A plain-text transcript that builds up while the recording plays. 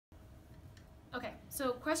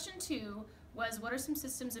So question 2 was, what are some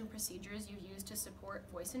systems and procedures you've used to support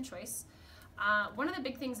voice and choice? One of the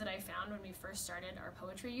big things that I found when we first started our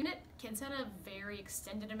poetry unit, kids had a very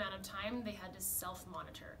extended amount of time they had to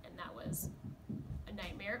self-monitor, and that was a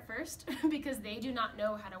nightmare at first because they do not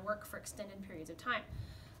know how to work for extended periods of time.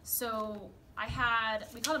 So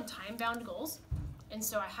we call them time-bound goals, and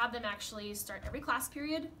so I had them actually start every class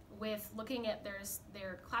period with looking at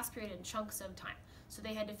their class period in chunks of time. So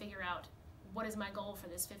they had to figure out, what is my goal for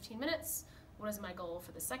this 15 minutes? What is my goal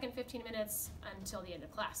for the second 15 minutes until the end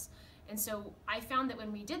of class? And so I found that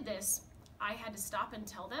when we did this, I had to stop and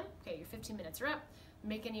tell them, okay, your 15 minutes are up,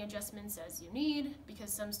 make any adjustments as you need,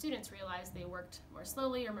 because some students realized they worked more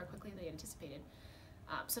slowly or more quickly than they anticipated.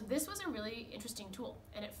 So this was a really interesting tool.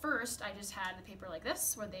 And at first, I just had the paper like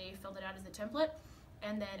this, where they filled it out as the template,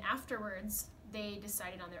 and then afterwards, they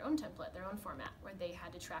decided on their own template, their own format, where they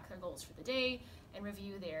had to track their goals for the day and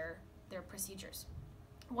review their procedures.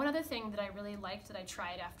 One other thing that I really liked that I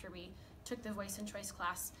tried after we took the voice and choice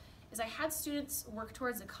class is I had students work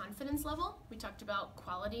towards a confidence level. We talked about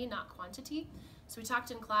quality, not quantity. So we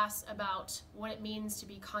talked in class about what it means to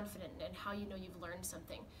be confident and how you know you've learned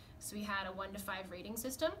something. So we had a 1 to 5 rating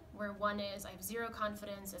system, where 1 is I have 0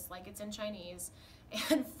 confidence, it's like it's in Chinese,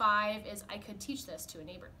 and 5 is I could teach this to a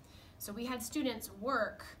neighbor. So we had students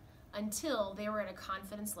work until they were at a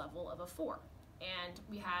confidence level of a 4. And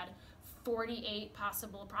we had 48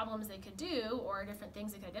 possible problems they could do, or different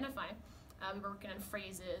things they could identify. We were working on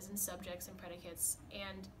phrases and subjects and predicates,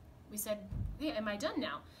 and we said, hey, am I done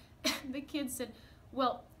now? The kids said,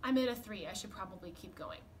 well, I'm at a 3, I should probably keep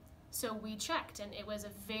going. So we checked, and it was a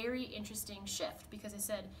very interesting shift, because I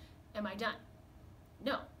said, am I done?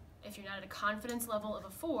 No. If you're not at a confidence level of a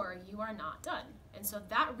 4, you are not done. And so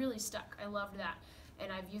that really stuck. I loved that,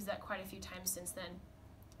 and I've used that quite a few times since then.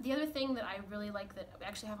 The other thing that I really like that I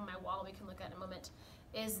actually have on my wall we can look at in a moment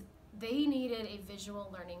is they needed a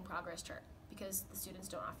visual learning progress chart, because the students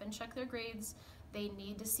don't often check their grades. They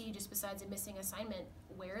need to see, just besides a missing assignment,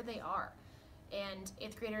 where they are. And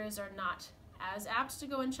 8th graders are not as apt to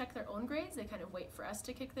go and check their own grades. They kind of wait for us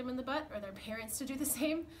to kick them in the butt, or their parents to do the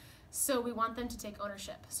same. So we want them to take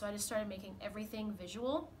ownership. So I just started making everything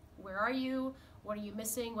visual. Where are you? What are you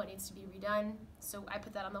missing? What needs to be redone? So I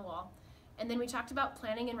put that on the wall. And then we talked about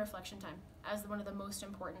planning and reflection time as one of the most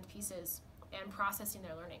important pieces, and processing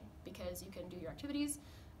their learning, because you can do your activities,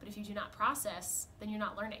 but if you do not process, then you're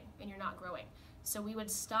not learning and you're not growing. So we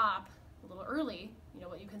would stop a little early,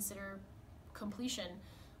 what you consider completion.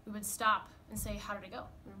 We would stop and say, how did it go?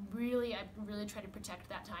 I really try to protect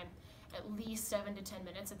that time, at least 7 to 10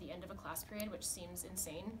 minutes at the end of a class period, which seems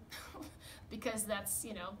insane because that's,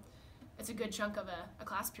 it's a good chunk of a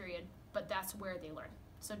class period, but that's where they learn.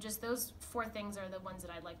 So just those 4 things are the ones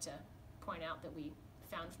that I'd like to point out that we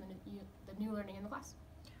found from the new learning in the class.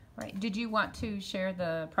 Right. Did you want to share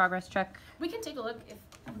the progress check? We can take a look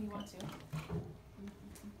if we want to.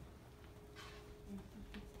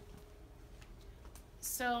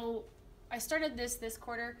 So I started this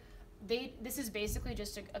quarter. This is basically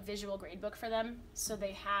just a visual grade book for them. So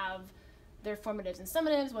they have their formatives and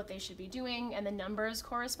summatives, what they should be doing, and the numbers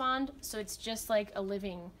correspond. So it's just like a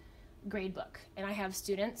living grade book. And I have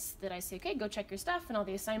students that I say, okay, go check your stuff, and all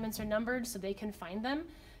the assignments are numbered so they can find them,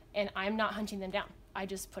 and I'm not hunting them down. I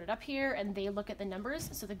just put it up here and they look at the numbers,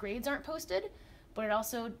 so the grades aren't posted, but it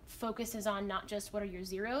also focuses on not just what are your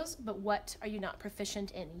zeros, but what are you not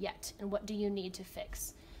proficient in yet, and what do you need to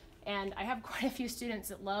fix. And I have quite a few students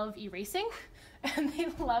that love erasing, and they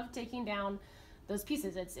love taking down those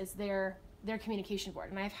pieces. It's their communication board,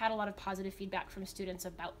 and I've had a lot of positive feedback from students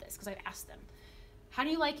about this, because I've asked them, how do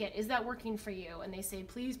you like it? Is that working for you? And they say,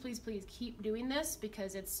 please, please, please keep doing this,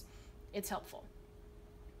 because it's helpful.